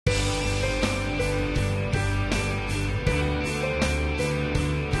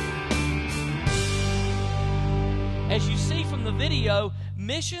video,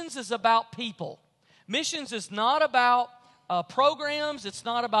 missions is about people. Missions is not about programs. It's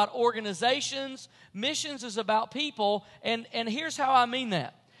not about organizations. Missions is about people. And here's how I mean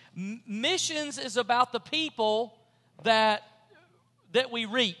that. Missions is about the people that we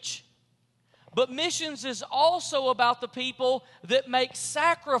reach. But missions is also about the people that make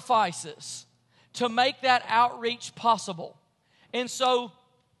sacrifices to make that outreach possible. And so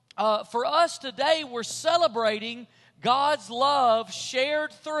for us today, we're celebrating God's love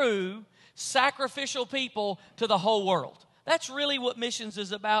shared through sacrificial people to the whole world. That's really what missions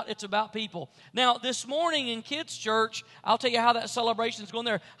is about. It's about people. Now, this morning in kids' church, I'll tell you how that celebration is going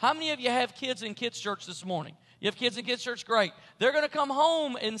there. How many of you have kids in kids' church this morning? You have kids in kids' church? Great. They're going to come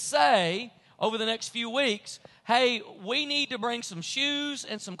home and say, over the next few weeks, hey, we need to bring some shoes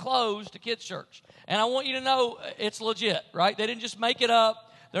and some clothes to kids' church. And I want you to know it's legit, right? They didn't just make it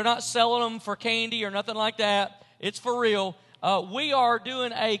up. They're not selling them for candy or nothing like that. It's for real. We are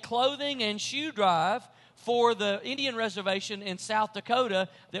doing a clothing and shoe drive for the Indian Reservation in South Dakota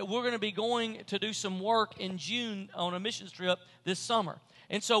that we're going to be going to do some work in June on a missions trip this summer.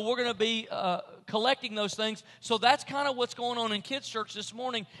 And so we're going to be collecting those things. So that's kind of what's going on in Kids Church this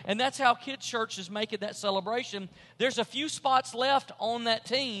morning. And that's how Kids Church is making that celebration. There's a few spots left on that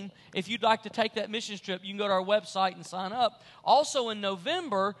team. If you'd like to take that missions trip, you can go to our website and sign up. Also in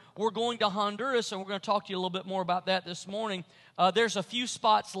November, we're going to Honduras, and we're going to talk to you a little bit more about that this morning. There's a few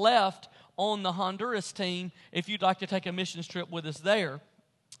spots left on the Honduras team if you'd like to take a missions trip with us there.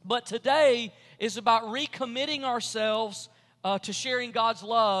 But today is about recommitting ourselves to sharing God's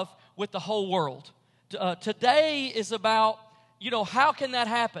love with the whole world. Today is about, how can that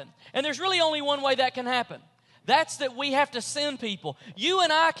happen? And there's really only one way that can happen. That's that we have to send people. You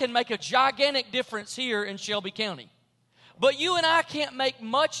and I can make a gigantic difference here in Shelby County. But you and I can't make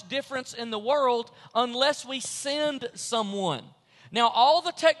much difference in the world unless we send someone. Now, all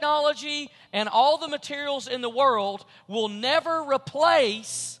the technology and all the materials in the world will never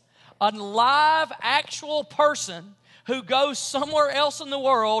replace a live, actual person who goes somewhere else in the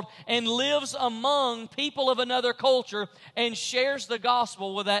world and lives among people of another culture and shares the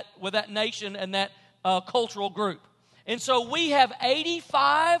gospel with that nation and that cultural group. And so we have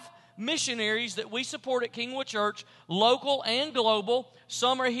 85 missionaries that we support at Kingwood Church, local and global.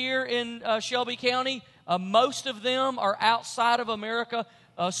 Some are here in Shelby County. Most of them are outside of America,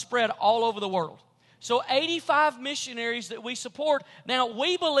 spread all over the world. So 85 missionaries that we support. Now,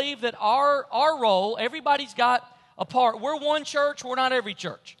 we believe that our role, everybody's got a part. We're one church. We're not every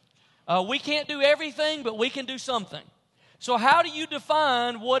church. We can't do everything, but we can do something. So how do you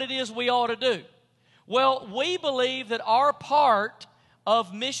define what it is we ought to do? Well, we believe that our part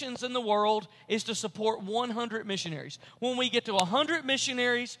of missions in the world is to support 100 missionaries. When we get to 100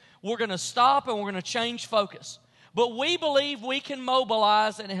 missionaries, we're going to stop and we're going to change focus. But we believe we can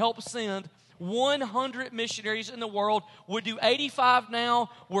mobilize and help send 100 missionaries in the world. We do 85 now.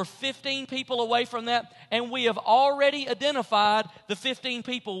 We're 15 people away from that. And we have already identified the 15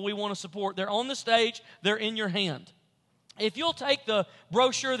 people we want to support. They're on the stage. They're in your hand. If you'll take the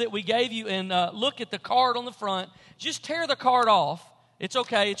brochure that we gave you and look at the card on the front, just tear the card off. It's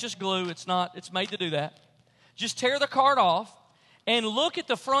okay. It's just glue. It's made to do that. Just tear the card off and look at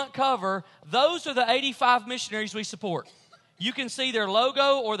the front cover. Those are the 85 missionaries we support. You can see their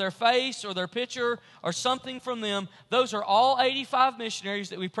logo or their face or their picture or something from them. Those are all 85 missionaries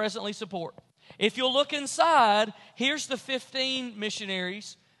that we presently support. If you'll look inside, here's the 15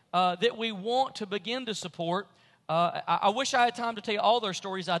 missionaries that we want to begin to support. I wish I had time to tell you all their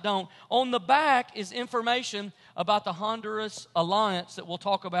stories. I don't. On the back is information about the Honduras Alliance that we'll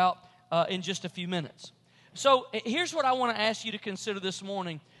talk about in just a few minutes. So here's what I want to ask you to consider this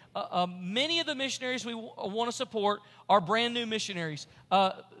morning. Many of the missionaries we want to support are brand new missionaries.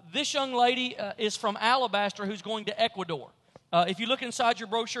 This young lady is from Alabaster who's going to Ecuador. If you look inside your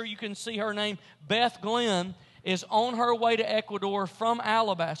brochure, you can see her name. Beth Glenn is on her way to Ecuador from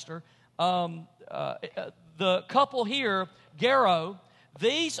Alabaster. The couple here, Garrow,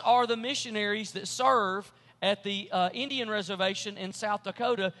 these are the missionaries that serve at the Indian Reservation in South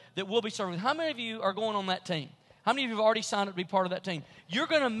Dakota that we'll be serving. How many of you are going on that team? How many of you have already signed up to be part of that team? You're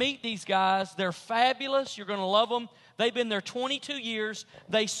going to meet these guys. They're fabulous. You're going to love them. They've been there 22 years.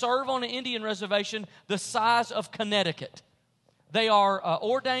 They serve on an Indian reservation the size of Connecticut. They are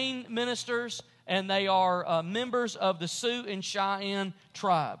ordained ministers, and they are members of the Sioux and Cheyenne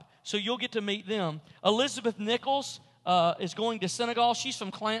tribe. So you'll get to meet them. Elizabeth Nichols is going to Senegal. She's from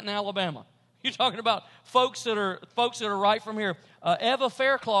Clanton, Alabama. You're talking about folks that are right from here. Eva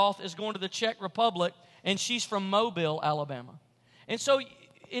Faircloth is going to the Czech Republic, and she's from Mobile, Alabama. And so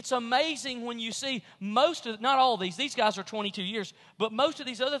it's amazing when you see not all of these guys are 22 years, but most of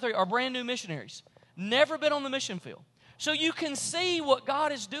these other three are brand new missionaries. Never been on the mission field. So you can see what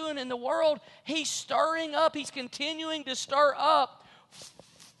God is doing in the world. He's stirring up. He's continuing to stir up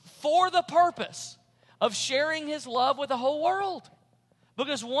for the purpose of sharing His love with the whole world.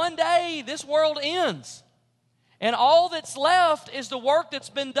 Because one day this world ends. And all that's left is the work that's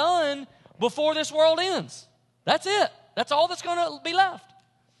been done before this world ends. That's it. That's all that's going to be left.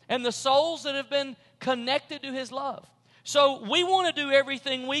 And the souls that have been connected to His love. So we want to do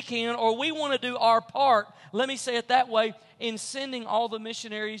everything we can, or we want to do our part, let me say it that way, in sending all the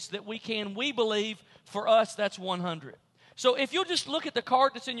missionaries that we can. We believe for us that's 100. So if you'll just look at the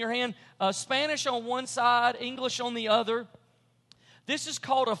card that's in your hand, Spanish on one side, English on the other. This is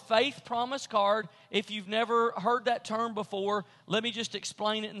called a faith promise card. If you've never heard that term before, let me just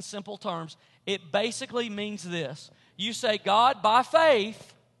explain it in simple terms. It basically means this. You say, God, by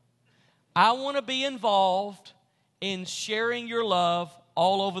faith, I want to be involved in sharing your love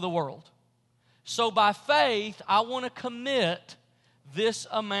all over the world. So by faith, I want to commit this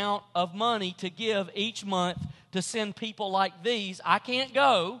amount of money to give each month to send people like these. I can't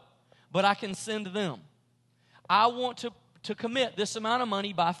go, but I can send them. I want to commit this amount of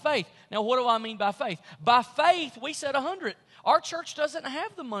money by faith. Now, what do I mean by faith? By faith, we said 100. Our church doesn't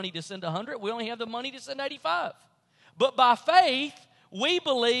have the money to send 100. We only have the money to send 85. But by faith, we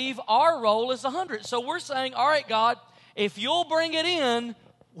believe our role is 100. So we're saying, all right, God, if you'll bring it in,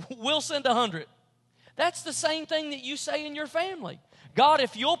 we'll send 100. That's the same thing that you say in your family. God,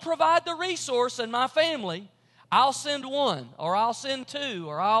 if you'll provide the resource in my family, I'll send 1, or I'll send 2,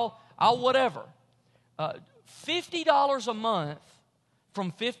 or I'll whatever. $50 a month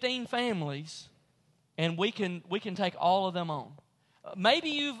from 15 families, and we can take all of them on. Maybe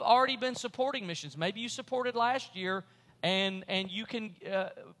you've already been supporting missions. Maybe you supported last year, and you can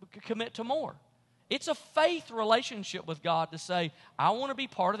commit to more. It's a faith relationship with God to say, I want to be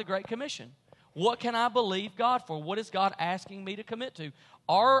part of the Great Commission. What can I believe God for? What is God asking me to commit to?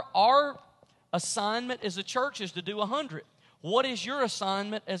 Our assignment as a church is to do 100. What is your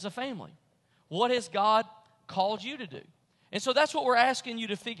assignment as a family? What has God called you to do? And so that's what we're asking you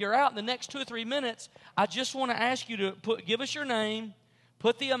to figure out. In the next 2 or 3 minutes, I just want to ask you to give us your name,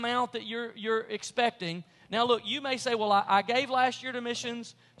 put the amount that you're expecting. Now look, you may say, well, I gave last year to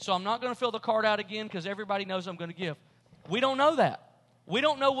missions, so I'm not going to fill the card out again because everybody knows I'm going to give. We don't know that. We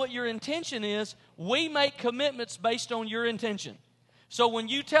don't know what your intention is. We make commitments based on your intention. So when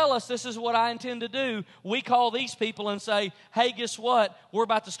you tell us this is what I intend to do, we call these people and say, hey, guess what? We're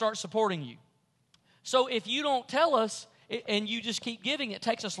about to start supporting you. So if you don't tell us and you just keep giving, it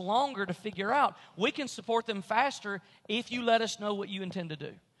takes us longer to figure out. We can support them faster if you let us know what you intend to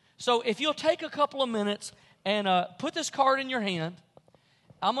do. So if you'll take a couple of minutes and put this card in your hand,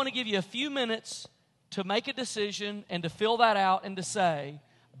 I'm going to give you a few minutes to make a decision and to fill that out and to say,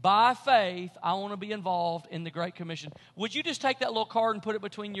 by faith, I want to be involved in the Great Commission. Would you just take that little card and put it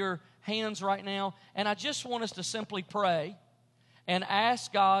between your hands right now? And I just want us to simply pray and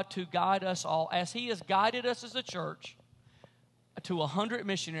ask God to guide us all. As He has guided us as a church to 100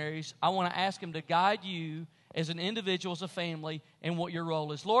 missionaries, I want to ask Him to guide you as an individual, as a family, and what your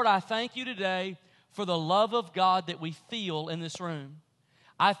role is. Lord, I thank you today for the love of God that we feel in this room.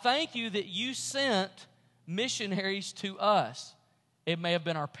 I thank you that you sent missionaries to us. It may have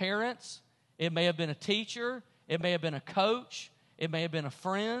been our parents. It may have been a teacher. It may have been a coach. It may have been a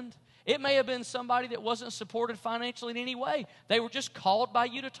friend. It may have been somebody that wasn't supported financially in any way. They were just called by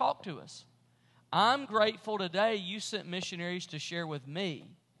you to talk to us. I'm grateful today you sent missionaries to share with me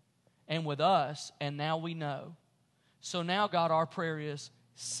and with us, and now we know. So now, God, our prayer is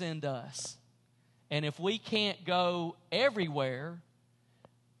send us. And if we can't go everywhere,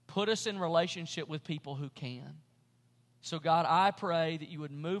 put us in relationship with people who can. So, God, I pray that you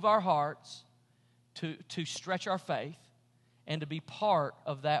would move our hearts to stretch our faith and to be part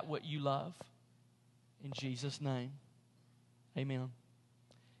of that what you love. In Jesus' name, amen.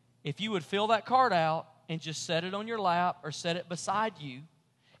 If you would fill that card out and just set it on your lap or set it beside you,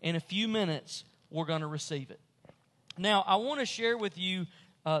 in a few minutes, we're going to receive it. Now, I want to share with you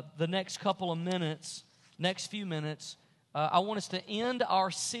the next couple of minutes, next few minutes. I want us to end our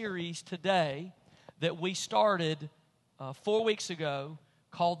series today that we started 4 weeks ago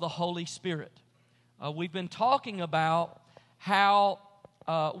called the Holy Spirit. We've been talking about how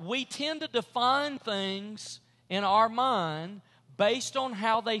we tend to define things in our mind based on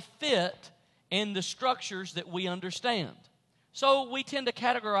how they fit in the structures that we understand. So we tend to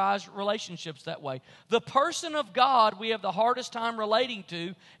categorize relationships that way. The person of God we have the hardest time relating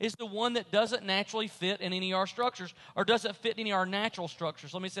to is the one that doesn't naturally fit in any of our structures or doesn't fit in any of our natural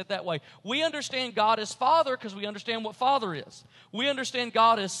structures. Let me say it that way. We understand God as Father because we understand what Father is. We understand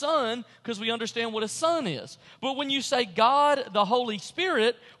God as Son because we understand what a Son is. But when you say God, the Holy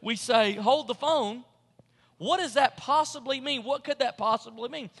Spirit, we say, hold the phone. What does that possibly mean? What could that possibly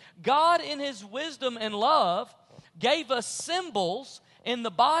mean? God, in His wisdom and love, gave us symbols in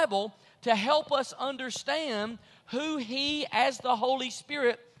the Bible to help us understand who He, as the Holy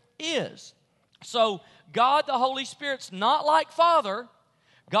Spirit, is. So, God the Holy Spirit's not like Father.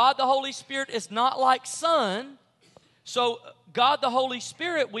 God the Holy Spirit is not like Son. So, God the Holy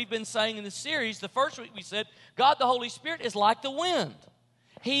Spirit, we've been saying in the series, the first week we said, God the Holy Spirit is like the wind.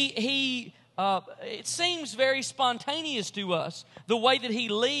 It seems very spontaneous to us, the way that He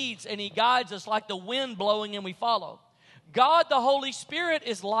leads and He guides us like the wind blowing and we follow. God, the Holy Spirit,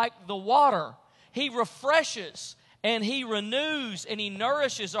 is like the water. He refreshes and He renews and He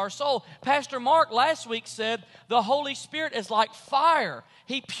nourishes our soul. Pastor Mark last week said the Holy Spirit is like fire.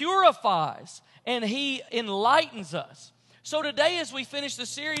 He purifies and He enlightens us. So today as we finish the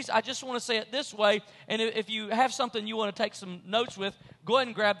series, I just want to say it this way, and if you have something you want to take some notes with, go ahead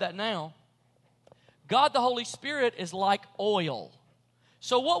and grab that now. God the Holy Spirit is like oil.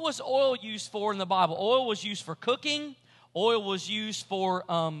 So what was oil used for in the Bible? Oil was used for cooking. Oil was used for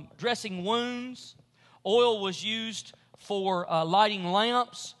dressing wounds. Oil was used for lighting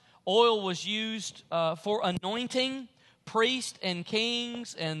lamps. Oil was used for anointing priests and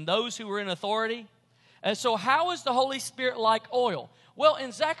kings and those who were in authority. And so how is the Holy Spirit like oil? Well,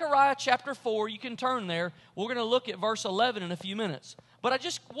 in Zechariah chapter 4, you can turn there. We're going to look at verse 11 in a few minutes. But I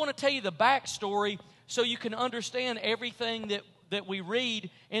just want to tell you the backstory so you can understand everything that we read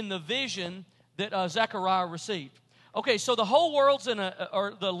in the vision that Zechariah received. Okay, so the whole world's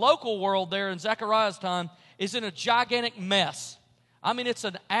or the local world there in Zechariah's time is in a gigantic mess. I mean, it's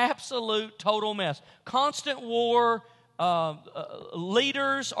an absolute total mess. Constant war,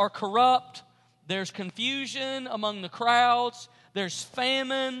 leaders are corrupt, there's confusion among the crowds, there's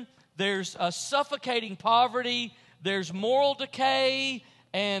famine, there's suffocating poverty, there's moral decay,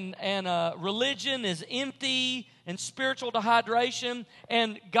 and religion is empty, and spiritual dehydration.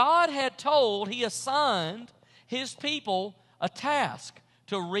 And God had told, He assigned His people a task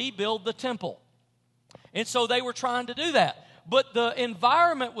to rebuild the temple. And so they were trying to do that. But the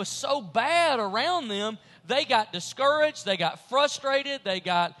environment was so bad around them, they got discouraged, they got frustrated, they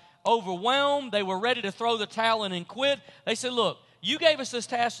got overwhelmed, they were ready to throw the towel in and quit. They said, look, you gave us this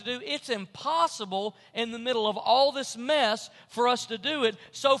task to do. It's impossible in the middle of all this mess for us to do it.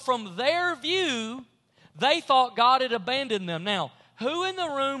 So from their view, they thought God had abandoned them. Now, who in the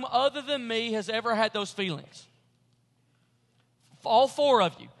room other than me has ever had those feelings? All four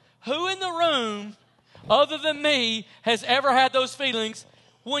of you. Who in the room other than me has ever had those feelings?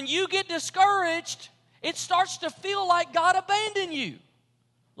 When you get discouraged, it starts to feel like God abandoned you.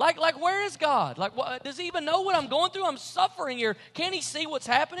 Like where is God? Does He even know what I'm going through? I'm suffering here. Can't He see what's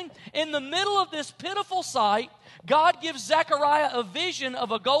happening? In the middle of this pitiful sight, God gives Zechariah a vision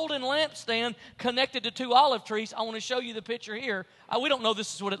of a golden lampstand connected to two olive trees. I want to show you the picture here. We don't know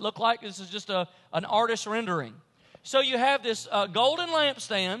this is what it looked like. This is just an artist's rendering. So you have this golden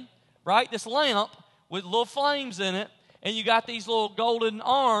lampstand, right? This lamp with little flames in it, and you got these little golden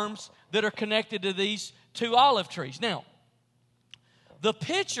arms that are connected to these two olive trees. Now, the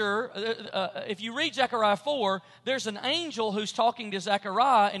picture, if you read Zechariah 4, there's an angel who's talking to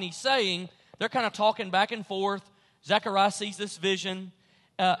Zechariah, and he's saying, they're kind of talking back and forth. Zechariah sees this vision.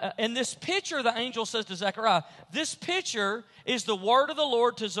 And this picture, the angel says to Zechariah, this picture is the word of the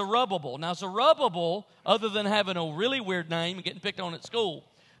Lord to Zerubbabel. Now, Zerubbabel, other than having a really weird name and getting picked on at school,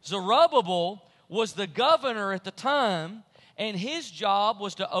 Zerubbabel was the governor at the time, and his job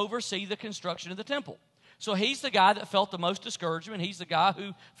was to oversee the construction of the temple. So he's the guy that felt the most discouragement. He's the guy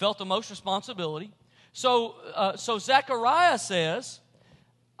who felt the most responsibility. So Zechariah says,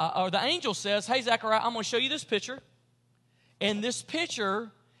 or the angel says, hey, Zechariah, I'm going to show you this picture. And this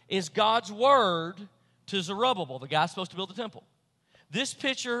picture is God's word to Zerubbabel, the guy supposed to build the temple. This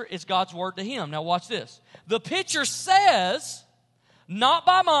picture is God's word to him. Now watch this. The picture says, not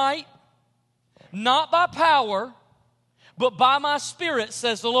by might, not by power, but by my Spirit,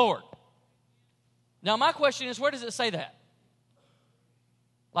 says the Lord. Now, my question is, where does it say that?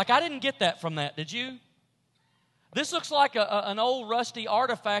 I didn't get that from that, did you? This looks like an old rusty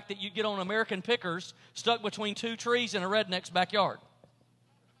artifact that you get on American Pickers stuck between two trees in a redneck's backyard.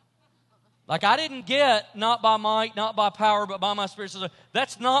 I didn't get not by might, not by power, but by my Spirit.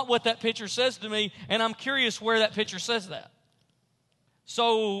 That's not what that picture says to me, and I'm curious where that picture says that.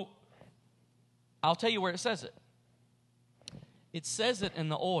 So, I'll tell you where it says it. It says it in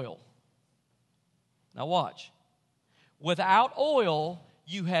the oil. Now watch. Without oil,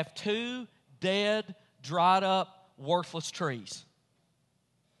 you have two dead, dried up, worthless trees.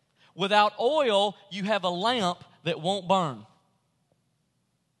 Without oil, you have a lamp that won't burn.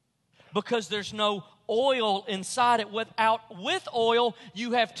 Because there's no oil inside it. With oil,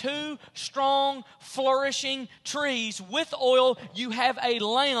 you have two strong, flourishing trees. With oil, you have a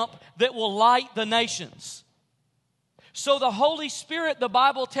lamp that will light the nations. So the Holy Spirit, the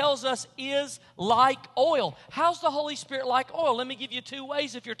Bible tells us, is like oil. How's the Holy Spirit like oil? Let me give you two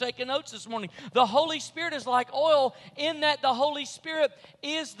ways if you're taking notes this morning. The Holy Spirit is like oil in that the Holy Spirit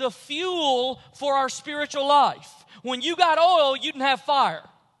is the fuel for our spiritual life. When you got oil, you didn't have fire.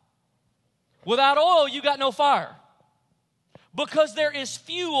 Without oil, you got no fire. Because there is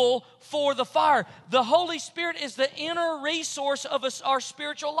fuel for the fire. The Holy Spirit is the inner resource of our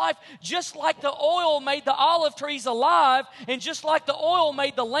spiritual life. Just like the oil made the olive trees alive, and just like the oil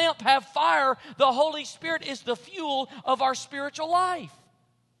made the lamp have fire, the Holy Spirit is the fuel of our spiritual life.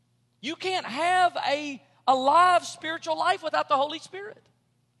 You can't have a alive spiritual life without the Holy Spirit.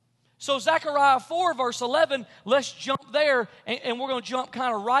 So Zechariah 4 verse 11, let's jump there, and we're going to jump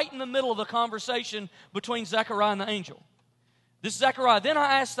kind of right in the middle of the conversation between Zechariah and the angel. This is Zechariah. Then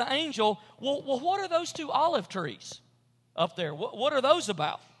I asked the angel, well, what are those two olive trees up there? What are those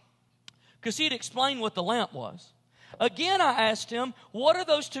about? Because he'd explained what the lamp was. Again, I asked him, what are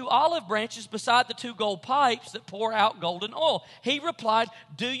those two olive branches beside the two gold pipes that pour out golden oil? He replied,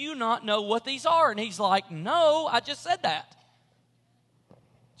 do you not know what these are? And he's like, no, I just said that.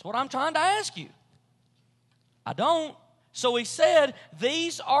 That's what I'm trying to ask you. I don't. So he said,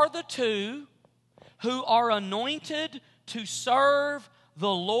 these are the two who are anointed to serve the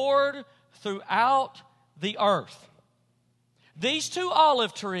Lord throughout the earth. These two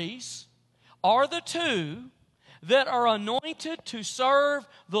olive trees are the two that are anointed to serve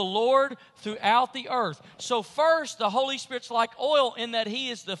the Lord throughout the earth. So first, the Holy Spirit's like oil in that He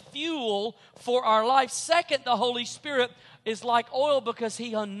is the fuel for our life. Second, the Holy Spirit is like oil because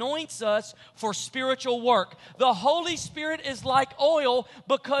He anoints us for spiritual work. The Holy Spirit is like oil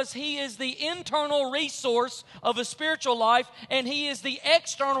because He is the internal resource of a spiritual life, and He is the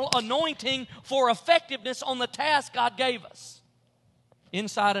external anointing for effectiveness on the task God gave us,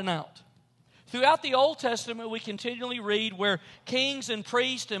 inside and out. Throughout the Old Testament, we continually read where kings and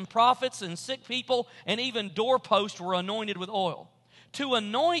priests and prophets and sick people and even doorposts were anointed with oil. To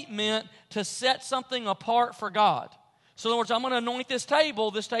anoint meant to set something apart for God. So in other words, I'm going to anoint this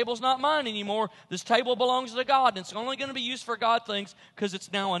table. This table's not mine anymore. This table belongs to God, and it's only going to be used for God things because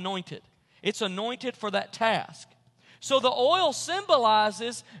it's now anointed. It's anointed for that task. So the oil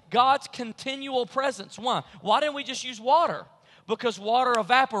symbolizes God's continual presence. Why? Why didn't we just use water? Because water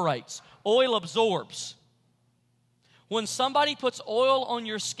evaporates. Oil absorbs. When somebody puts oil on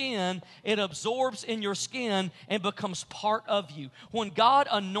your skin, it absorbs in your skin and becomes part of you. When God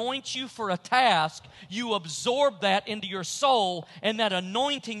anoints you for a task, you absorb that into your soul, and that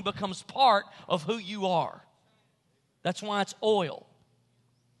anointing becomes part of who you are. That's why it's oil.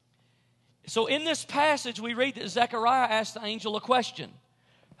 So in this passage, we read that Zechariah asked the angel a question.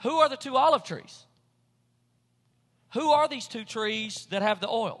 Who are the two olive trees? Who are these two trees that have the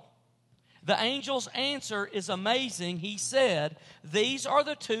oil? The angel's answer is amazing. He said, these are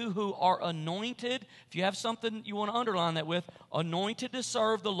the two who are anointed. If you have something you want to underline that with, anointed to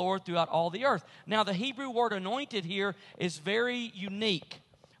serve the Lord throughout all the earth. Now, the Hebrew word anointed here is very unique.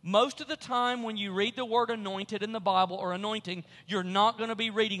 Most of the time when you read the word anointed in the Bible or anointing, you're not going to be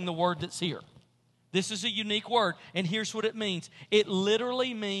reading the word that's here. This is a unique word, and here's what it means. It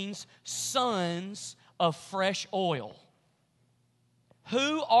literally means sons of fresh oil.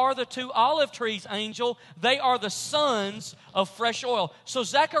 Who are the two olive trees, angel? They are the sons of fresh oil. So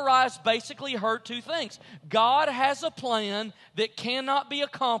Zechariah's basically heard two things. God has a plan that cannot be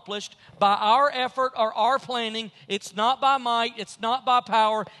accomplished by our effort or our planning. It's not by might. It's not by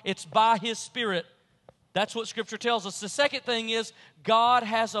power. It's by His Spirit. That's what Scripture tells us. The second thing is God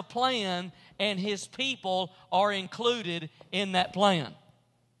has a plan, and His people are included in that plan.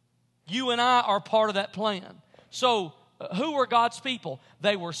 You and I are part of that plan. So, who were God's people?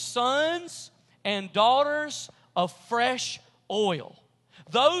 They were sons and daughters of fresh oil.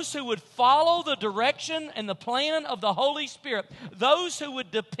 Those who would follow the direction and the plan of the Holy Spirit. Those who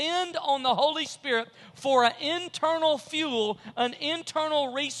would depend on the Holy Spirit for an internal fuel, an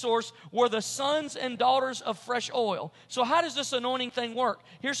internal resource, were the sons and daughters of fresh oil. So how does this anointing thing work?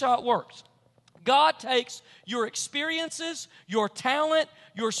 Here's how it works. God takes your experiences, your talent,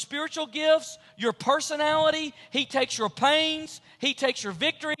 your spiritual gifts, your personality. He takes your pains. He takes your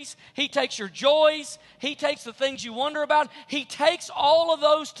victories. He takes your joys. He takes the things you wonder about. He takes all of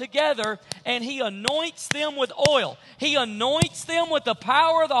those together and He anoints them with oil. He anoints them with the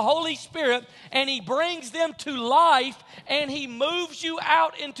power of the Holy Spirit, and He brings them to life, and He moves you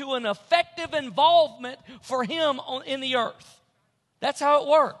out into an effective involvement for Him in the earth. That's how it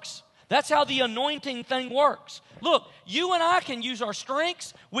works. That's how the anointing thing works. Look, you and I can use our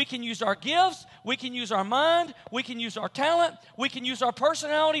strengths, we can use our gifts, we can use our mind, we can use our talent, we can use our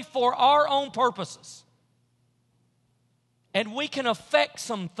personality for our own purposes. And we can affect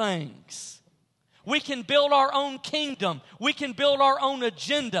some things. We can build our own kingdom. We can build our own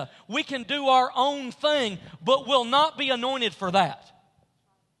agenda. We can do our own thing, but we'll not be anointed for that.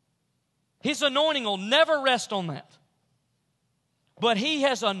 His anointing will never rest on that. But He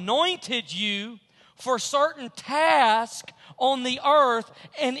has anointed you for certain tasks on the earth,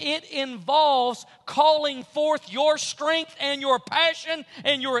 and it involves calling forth your strength and your passion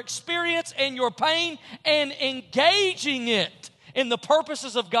and your experience and your pain and engaging it in the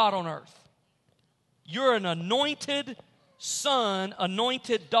purposes of God on earth. You're an anointed son,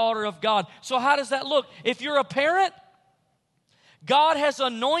 anointed daughter of God. So how does that look? If you're a parent, God has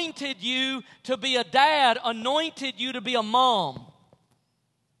anointed you to be a dad, anointed you to be a mom.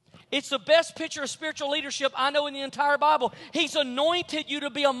 It's the best picture of spiritual leadership I know in the entire Bible. He's anointed you to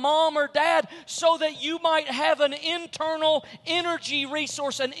be a mom or dad so that you might have an internal energy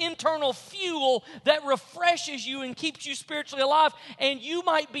resource, an internal fuel that refreshes you and keeps you spiritually alive. And you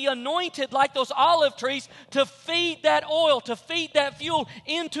might be anointed like those olive trees to feed that oil, to feed that fuel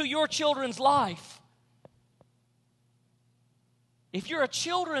into your children's life. If you're a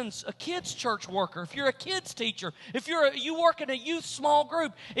kids church worker, if you're a kids teacher, if you work in a youth small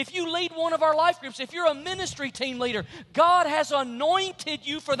group, if you lead one of our life groups, if you're a ministry team leader, God has anointed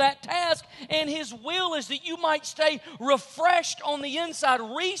you for that task, and His will is that you might stay refreshed on the inside,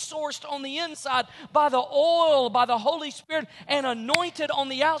 resourced on the inside by the oil, by the Holy Spirit, and anointed on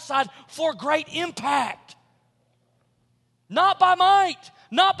the outside for great impact. Not by might,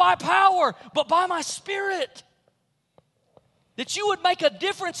 not by power, but by my Spirit. That you would make a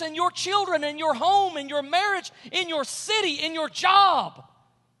difference in your children, in your home, in your marriage, in your city, in your job,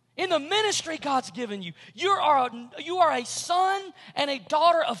 in the ministry God's given you. You are a son and a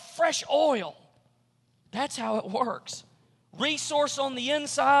daughter of fresh oil. That's how it works. Resource on the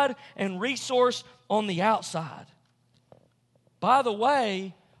inside and resource on the outside. By the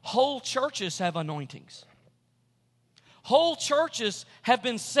way, whole churches have anointings. Whole churches have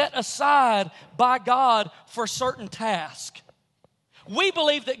been set aside by God for certain tasks. We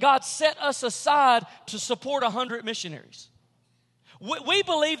believe that God set us aside to support 100 missionaries. We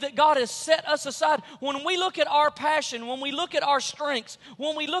believe that God has set us aside. When we look at our passion, when we look at our strengths,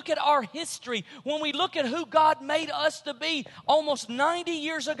 when we look at our history, when we look at who God made us to be almost 90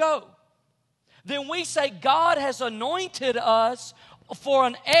 years ago, then we say God has anointed us for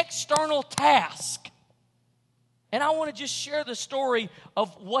an external task. And I want to just share the story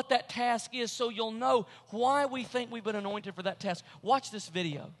of what that task is so you'll know why we think we've been anointed for that task. Watch this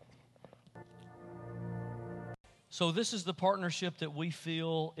video. So this is the partnership that we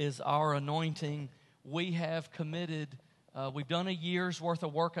feel is our anointing. We have committed, we've done a year's worth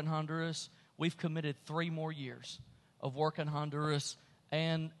of work in Honduras. We've committed 3 more years of work in Honduras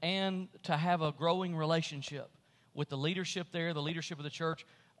and to have a growing relationship with the leadership there, the leadership of the church.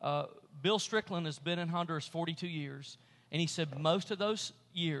 Bill Strickland has been in Honduras 42 years, and he said most of those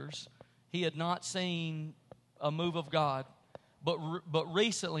years he had not seen a move of God. But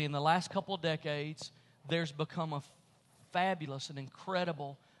recently, in the last couple of decades, there's become a fabulous and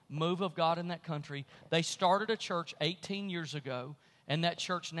incredible move of God in that country. They started a church 18 years ago, and that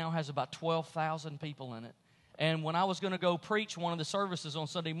church now has about 12,000 people in it. And when I was going to go preach one of the services on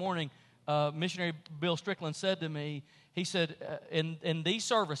Sunday morning, missionary Bill Strickland said to me, he said, in these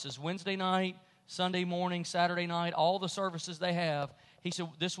services, Wednesday night, Sunday morning, Saturday night, all the services they have, he said,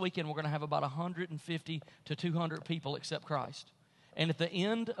 this weekend we're going to have about 150 to 200 people accept Christ. And at the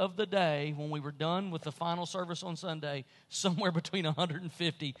end of the day, when we were done with the final service on Sunday, somewhere between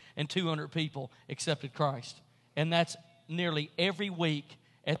 150 and 200 people accepted Christ. And that's nearly every week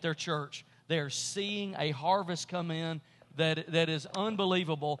at their church. They're seeing a harvest come in that is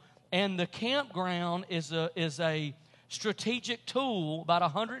unbelievable. And the campground is a strategic tool, about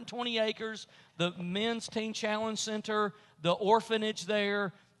 120 acres, the Men's Teen Challenge Center, the orphanage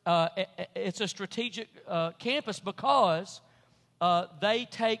there. It's a strategic campus because they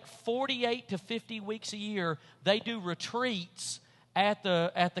take 48 to 50 weeks a year. They do retreats at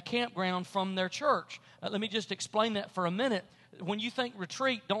the campground from their church. Let me just explain that for a minute. When you think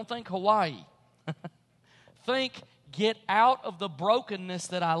retreat, don't think Hawaii. Think, get out of the brokenness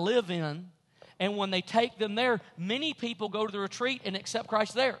that I live in. And when they take them there, many people go to the retreat and accept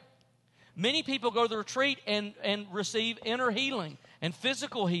Christ there. Many people go to the retreat and receive inner healing and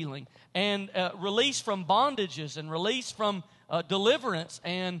physical healing and release from bondages and release from deliverance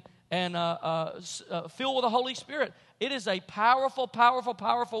and filled with the Holy Spirit. It is a powerful, powerful,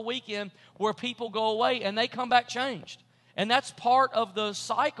 powerful weekend where people go away and they come back changed. And that's part of the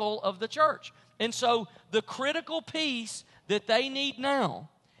cycle of the church. And so the critical piece that they need now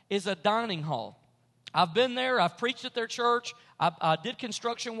is a dining hall. I've been there. I've preached at their church. I did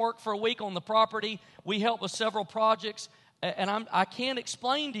construction work for a week on the property. We helped with several projects. And I can't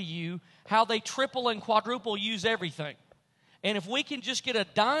explain to you how they triple and quadruple use everything. And if we can just get a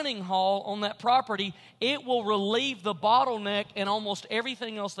dining hall on that property, it will relieve the bottleneck in almost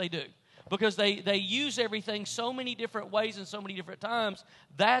everything else they do. Because they use everything so many different ways and so many different times.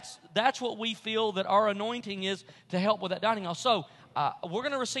 That's what we feel that our anointing is to help with that dining hall. So we're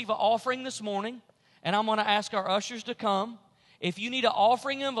going to receive an offering this morning, and I'm going to ask our ushers to come. If you need an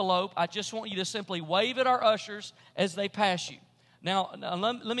offering envelope, I just want you to simply wave at our ushers as they pass you. Now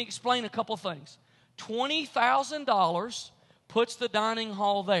let me explain a couple things. $20,000 puts the dining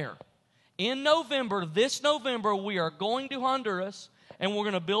hall there. In November, this November, we are going to Honduras, and we're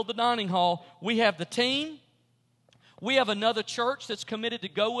going to build the dining hall. We have the team. We have another church that's committed to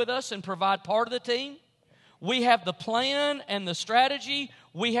go with us and provide part of the team. We have the plan and the strategy.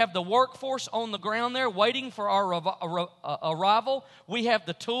 We have the workforce on the ground there waiting for our arrival. We have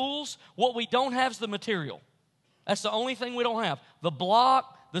the tools. What we don't have is the material. That's the only thing we don't have. The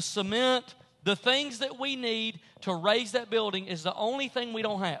block, the cement, the things that we need to raise that building is the only thing we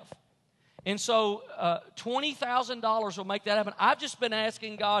don't have. And so $20,000 will make that happen. I've just been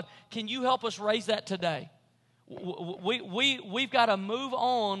asking God, can you help us raise that today? We've got to move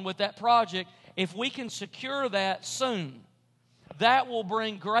on with that project. If we can secure that soon, that will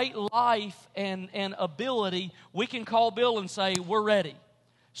bring great life and ability. We can call Bill and say, we're ready.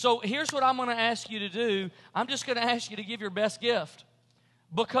 So here's what I'm going to ask you to do. I'm just going to ask you to give your best gift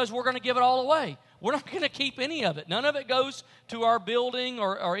because we're going to give it all away. We're not going to keep any of it. None of it goes to our building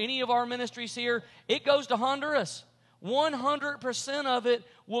or any of our ministries here. It goes to Honduras. 100% of it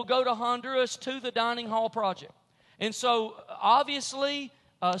will go to Honduras to the dining hall project. And so, obviously,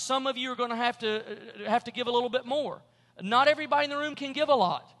 some of you are going to have to give a little bit more. Not everybody in the room can give a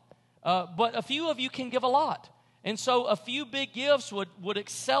lot, but a few of you can give a lot. And so, a few big gifts would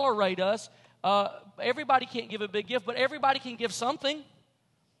accelerate us. Everybody can't give a big gift, but everybody can give something.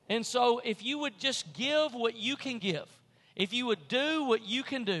 And so if you would just give what you can give, if you would do what you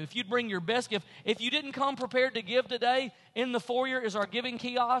can do, if you'd bring your best gift, if you didn't come prepared to give today, in the foyer is our giving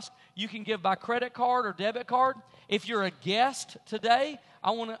kiosk. You can give by credit card or debit card. If you're a guest today,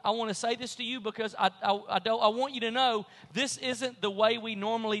 I want to say this to you because I want you to know this isn't the way we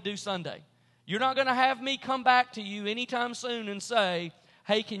normally do Sunday. You're not going to have me come back to you anytime soon and say,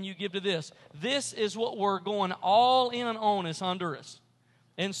 hey, can you give to this? This is what we're going all in on as Honduras.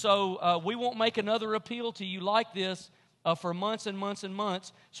 And so we won't make another appeal to you like this for months and months and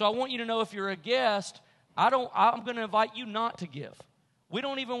months. So I want you to know if you're a guest, I'm going to invite you not to give. We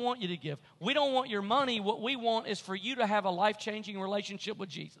don't even want you to give. We don't want your money. What we want is for you to have a life-changing relationship with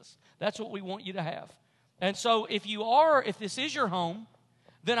Jesus. That's what we want you to have. And so if this is your home,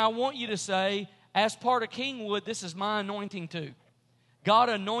 then I want you to say, as part of Kingwood, this is my anointing too. God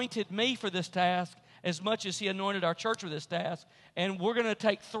anointed me for this task as much as He anointed our church for this task. And we're going to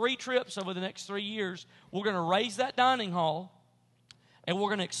take 3 trips over the next 3 years. We're going to raise that dining hall, and we're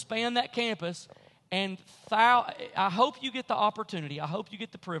going to expand that campus. And I hope you get the opportunity, I hope you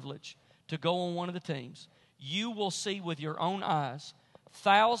get the privilege to go on one of the teams. You will see with your own eyes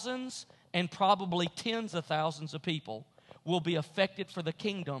thousands and probably tens of thousands of people will be affected for the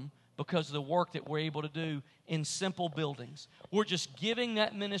kingdom because of the work that we're able to do in simple buildings. We're just giving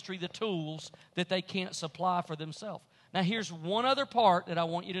that ministry the tools that they can't supply for themselves. Now, here's one other part that I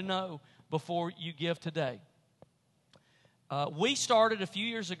want you to know before you give today. We started a few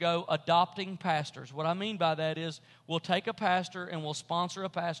years ago adopting pastors. What I mean by that is we'll take a pastor and we'll sponsor a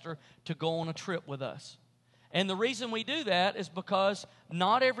pastor to go on a trip with us. And the reason we do that is because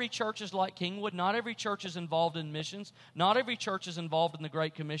not every church is like Kingwood. Not every church is involved in missions. Not every church is involved in the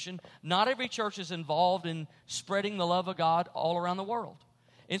Great Commission. Not every church is involved in spreading the love of God all around the world.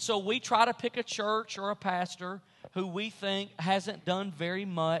 And so we try to pick a church or a pastor who we think hasn't done very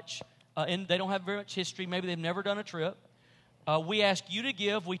much, and they don't have very much history. Maybe they've never done a trip. We ask you to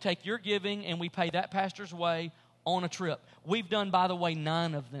give. We take your giving, and we pay that pastor's way on a trip. We've done, by the way,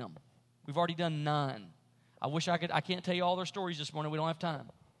 9 of them. We've already done 9. I wish I could. I can't tell you all their stories this morning. We don't have time.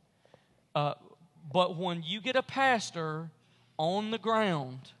 But when you get a pastor on the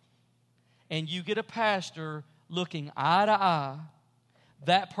ground and you get a pastor looking eye to eye,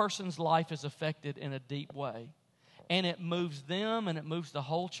 that person's life is affected in a deep way. And it moves them and it moves the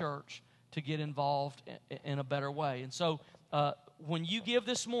whole church to get involved in a better way. And so when you give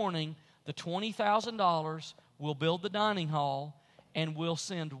this morning, the $20,000, we'll build the dining hall, and we'll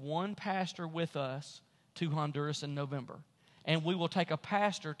send one pastor with us to Honduras in November. And we will take a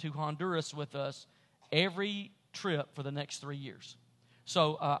pastor to Honduras with us every trip for the next 3 years.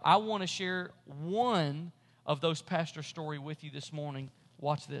 So I want to share one of those pastor story with you this morning.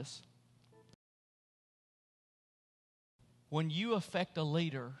 Watch this. When you affect a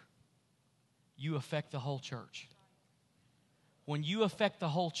leader, you affect the whole church. When you affect the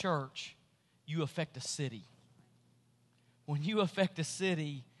whole church, you affect a city. When you affect a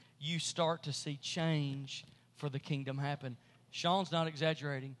city, you start to see change for the kingdom happen. Sean's not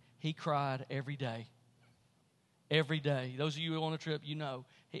exaggerating. He cried every day. Every day. Those of you who are on a trip, you know,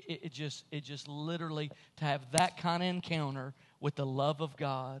 it just literally, to have that kind of encounter with the love of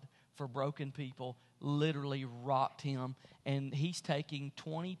God for broken people literally rocked him. And he's taking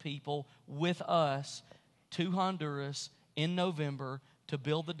 20 people with us to Honduras in November to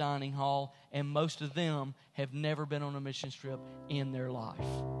build the dining hall, and most of them have never been on a mission trip in their life.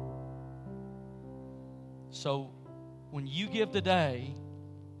 So when you give today,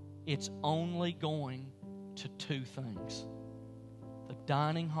 it's only going to 2 things: the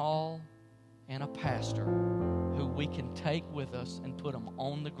dining hall and a pastor who we can take with us and put them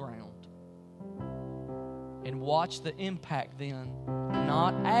on the ground. And watch the impact then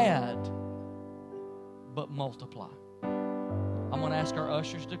not add, but multiply. I'm going to ask our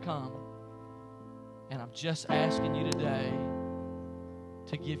ushers to come. And I'm just asking you today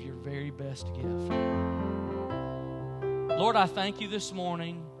to give your very best gift. Lord, I thank you this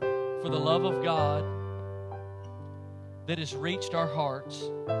morning for the love of God that has reached our hearts.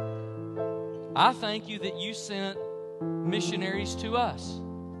 I thank you that you sent missionaries to us.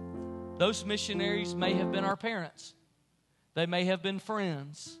 Those missionaries may have been our parents. They may have been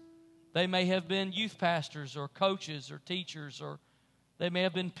friends. They may have been youth pastors or coaches or teachers, or they may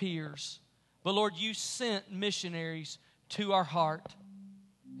have been peers. But Lord, you sent missionaries to our heart.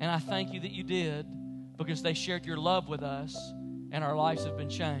 And I thank you that you did, because they shared your love with us and our lives have been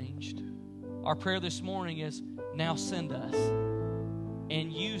changed. Our prayer this morning is, now send us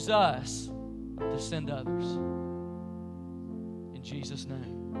and use us to send others. In Jesus'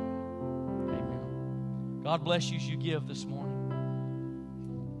 name, amen. God bless you as you give this morning.